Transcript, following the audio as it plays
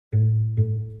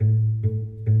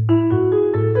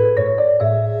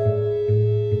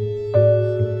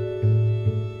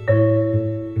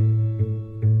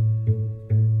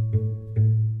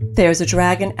There's a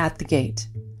dragon at the gate,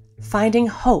 finding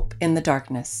hope in the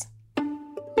darkness.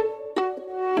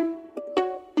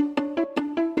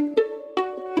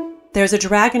 There's a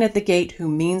dragon at the gate who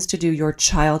means to do your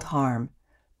child harm.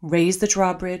 Raise the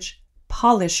drawbridge,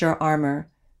 polish your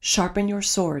armor, sharpen your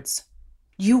swords.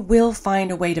 You will find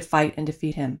a way to fight and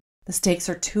defeat him. The stakes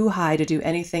are too high to do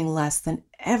anything less than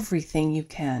everything you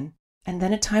can. And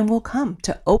then a time will come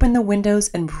to open the windows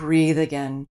and breathe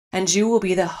again, and you will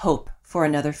be the hope for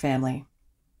another family.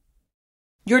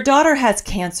 Your daughter has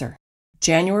cancer.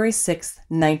 January 6th,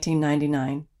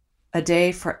 1999. A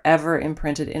day forever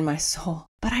imprinted in my soul.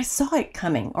 But I saw it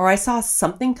coming, or I saw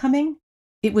something coming.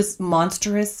 It was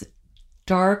monstrous,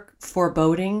 dark,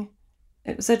 foreboding.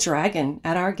 It was a dragon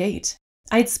at our gate.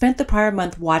 I had spent the prior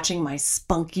month watching my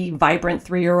spunky, vibrant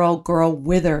 3-year-old girl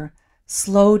wither,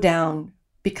 slow down,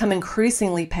 become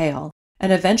increasingly pale,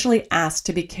 and eventually asked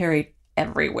to be carried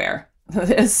everywhere.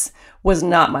 This was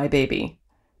not my baby.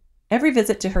 Every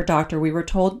visit to her doctor, we were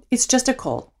told, it's just a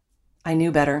cold. I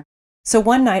knew better. So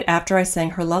one night after I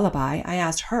sang her lullaby, I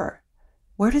asked her,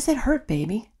 "Where does it hurt,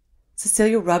 baby?"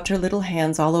 Cecilia rubbed her little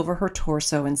hands all over her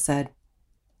torso and said,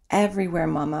 "Everywhere,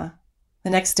 Mama." The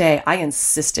next day, I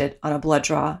insisted on a blood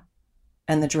draw,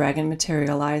 and the dragon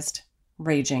materialized,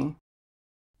 raging.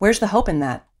 Where's the hope in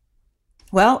that?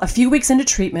 Well, a few weeks into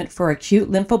treatment for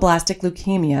acute lymphoblastic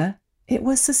leukemia, it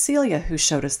was Cecilia who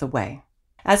showed us the way.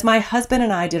 As my husband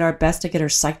and I did our best to get her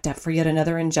psyched up for yet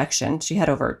another injection, she had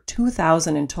over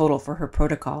 2,000 in total for her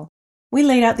protocol. We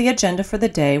laid out the agenda for the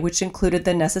day, which included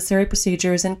the necessary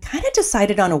procedures, and kind of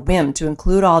decided on a whim to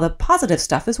include all the positive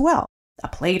stuff as well. A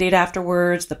play date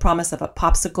afterwards, the promise of a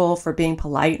popsicle for being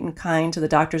polite and kind to the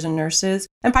doctors and nurses,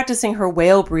 and practicing her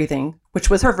whale breathing, which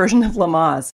was her version of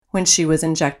Lamaze, when she was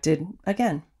injected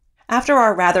again. After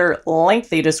our rather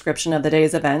lengthy description of the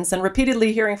day's events and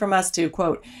repeatedly hearing from us to,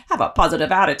 quote, have a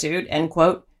positive attitude, end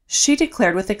quote, she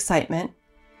declared with excitement,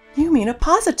 "You mean a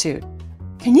Positude."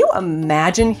 Can you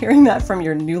imagine hearing that from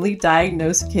your newly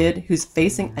diagnosed kid who's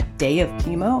facing a day of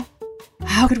chemo?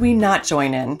 How could we not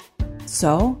join in?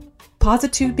 So,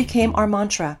 Positude became our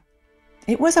mantra.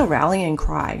 It was a rallying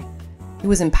cry. It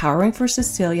was empowering for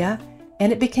Cecilia,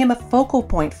 and it became a focal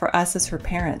point for us as her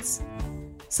parents.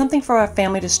 Something for our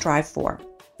family to strive for.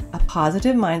 A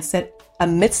positive mindset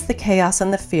amidst the chaos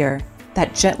and the fear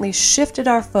that gently shifted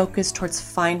our focus towards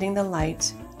finding the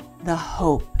light, the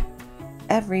hope,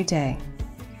 every day.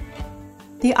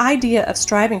 The idea of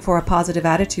striving for a positive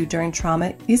attitude during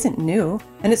trauma isn't new,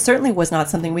 and it certainly was not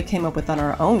something we came up with on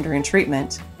our own during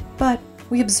treatment. But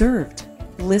we observed,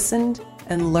 listened,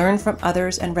 and learned from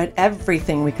others and read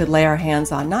everything we could lay our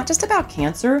hands on, not just about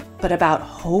cancer, but about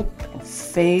hope and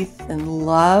faith and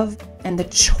love and the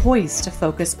choice to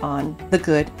focus on the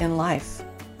good in life.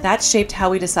 That shaped how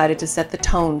we decided to set the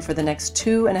tone for the next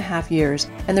 2.5 years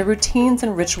and the routines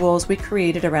and rituals we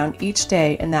created around each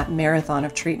day in that marathon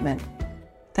of treatment.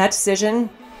 That decision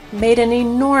made an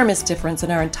enormous difference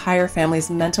in our entire family's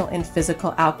mental and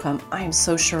physical outcome. I am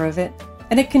so sure of it.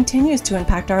 And it continues to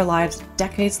impact our lives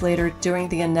decades later during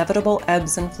the inevitable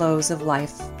ebbs and flows of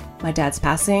life. My dad's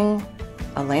passing,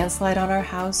 a landslide on our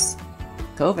house,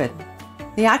 COVID.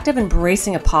 The act of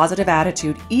embracing a positive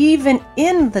attitude, even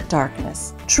in the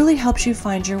darkness, truly helps you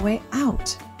find your way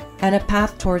out and a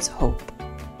path towards hope.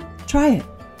 Try it.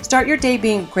 Start your day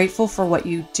being grateful for what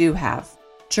you do have.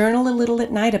 Journal a little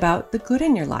at night about the good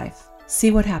in your life. See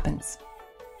what happens.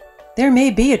 There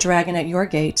may be a dragon at your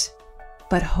gate,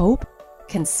 but hope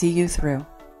can see you through.